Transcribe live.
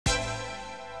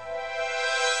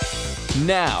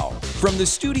Now, from the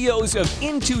studios of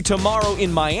Into Tomorrow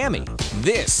in Miami,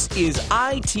 this is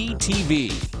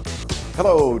ITTV.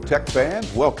 Hello, tech fans.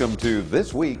 Welcome to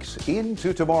this week's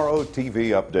Into Tomorrow TV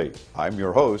update. I'm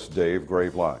your host, Dave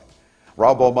Graveline.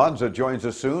 Rob Almanza joins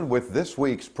us soon with this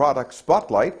week's product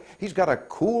spotlight. He's got a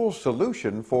cool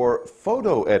solution for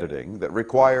photo editing that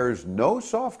requires no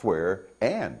software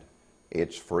and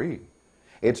it's free.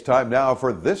 It's time now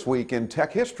for This Week in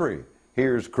Tech History.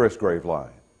 Here's Chris Graveline.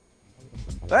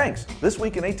 Thanks. This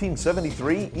week in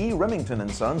 1873, E. Remington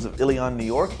and Sons of Ilion, New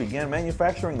York began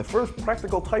manufacturing the first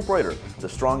practical typewriter. The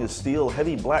strong as steel,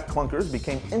 heavy black clunkers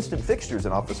became instant fixtures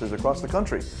in offices across the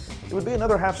country. It would be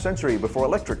another half century before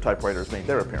electric typewriters made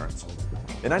their appearance.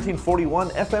 In 1941,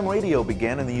 FM radio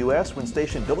began in the U.S. when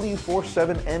station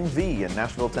W47NV in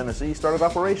Nashville, Tennessee started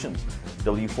operations.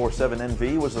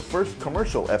 W47NV was the first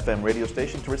commercial FM radio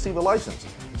station to receive a license,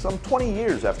 some 20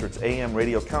 years after its AM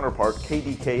radio counterpart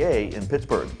KDKA in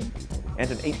Pittsburgh.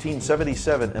 And in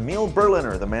 1877, Emil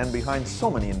Berliner, the man behind so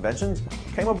many inventions,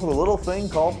 came up with a little thing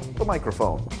called the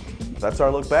microphone. That's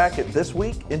our look back at This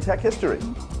Week in Tech History.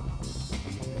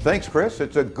 Thanks, Chris.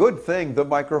 It's a good thing the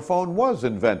microphone was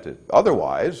invented.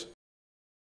 Otherwise,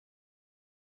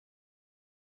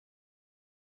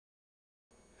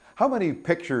 how many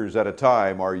pictures at a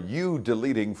time are you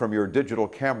deleting from your digital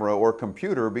camera or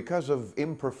computer because of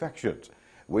imperfections?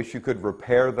 Wish you could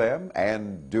repair them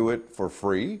and do it for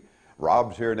free?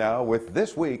 Rob's here now with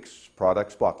this week's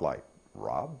Product Spotlight.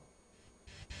 Rob?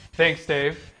 Thanks,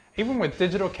 Dave. Even with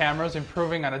digital cameras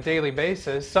improving on a daily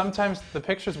basis, sometimes the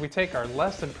pictures we take are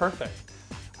less than perfect.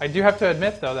 I do have to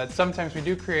admit, though, that sometimes we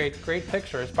do create great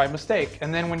pictures by mistake,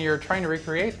 and then when you're trying to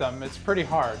recreate them, it's pretty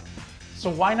hard. So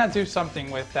why not do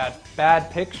something with that bad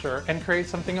picture and create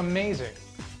something amazing?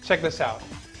 Check this out.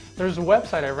 There's a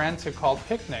website I ran to called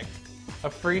Picnic, a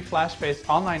free Flash-based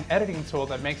online editing tool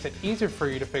that makes it easier for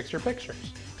you to fix your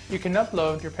pictures. You can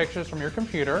upload your pictures from your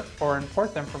computer or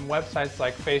import them from websites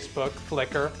like Facebook,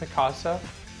 Flickr, Picasa,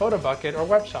 PhotoBucket, or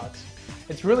WebShots.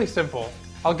 It's really simple.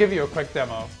 I'll give you a quick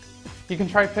demo. You can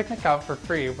try Picnic out for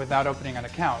free without opening an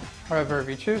account. However, if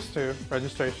you choose to,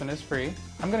 registration is free.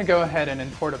 I'm going to go ahead and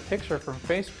import a picture from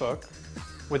Facebook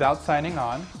without signing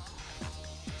on.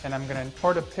 And I'm going to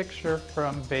import a picture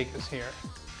from Vegas here.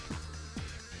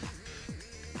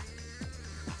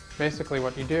 Basically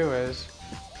what you do is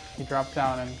you drop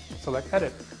down and select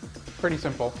Edit. Pretty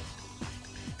simple.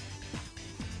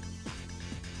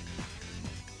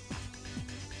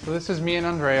 So this is me and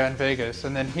Andrea in Vegas,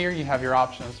 and then here you have your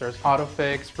options. There's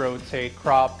Autofix, Rotate,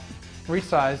 Crop,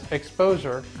 Resize,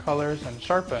 Exposure, Colors, and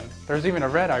Sharpen. There's even a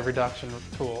red eye reduction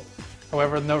tool.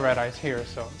 However, no red eyes here,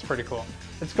 so it's pretty cool.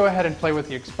 Let's go ahead and play with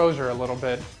the exposure a little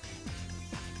bit.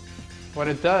 What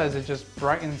it does, it just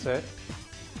brightens it,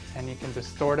 and you can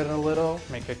distort it a little,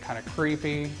 make it kind of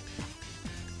creepy,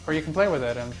 or you can play with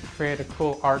it and create a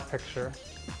cool art picture.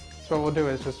 So what we'll do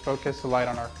is just focus the light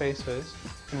on our faces,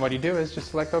 and what you do is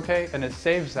just select OK, and it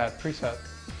saves that preset.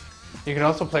 You can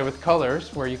also play with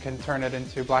colors, where you can turn it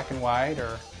into black and white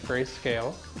or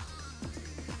grayscale,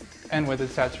 and with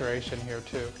its saturation here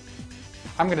too.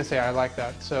 I'm going to say I like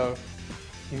that, so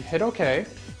you hit OK,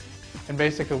 and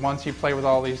basically once you play with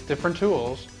all these different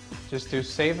tools, just do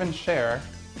Save and Share,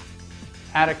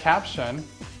 add a caption.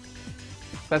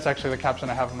 That's actually the caption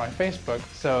I have on my Facebook.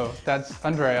 So that's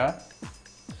Andrea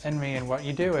and me, and what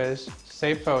you do is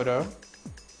save photo,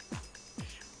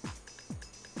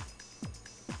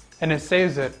 and it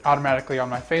saves it automatically on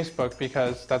my Facebook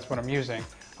because that's what I'm using.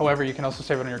 However, you can also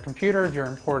save it on your computer if you're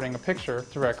importing a picture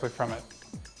directly from it.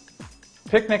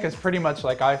 Picnic is pretty much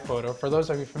like iPhoto. For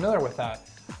those of you familiar with that,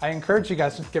 I encourage you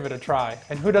guys to give it a try.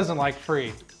 And who doesn't like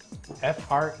free?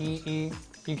 F-R-E-E.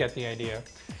 You get the idea.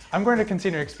 I'm going to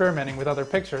continue experimenting with other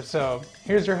pictures, so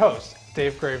here's your host,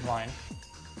 Dave Graveline.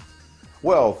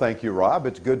 Well, thank you, Rob.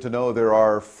 It's good to know there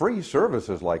are free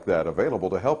services like that available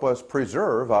to help us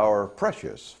preserve our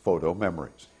precious photo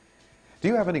memories. Do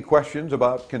you have any questions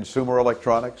about consumer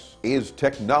electronics? Is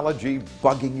technology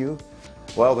bugging you?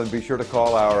 Well, then be sure to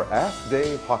call our Ask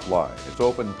Dave hotline. It's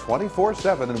open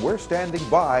 24/7, and we're standing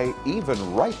by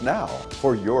even right now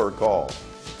for your call.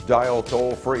 Dial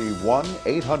toll-free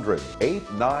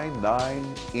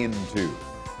 1-800-899-INTO.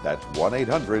 That's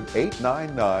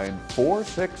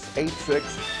 1-800-899-4686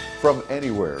 from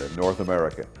anywhere in North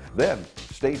America. Then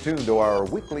stay tuned to our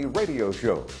weekly radio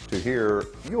show to hear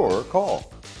your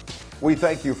call. We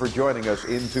thank you for joining us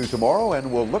Into Tomorrow,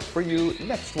 and we'll look for you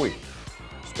next week.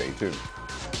 Stay tuned.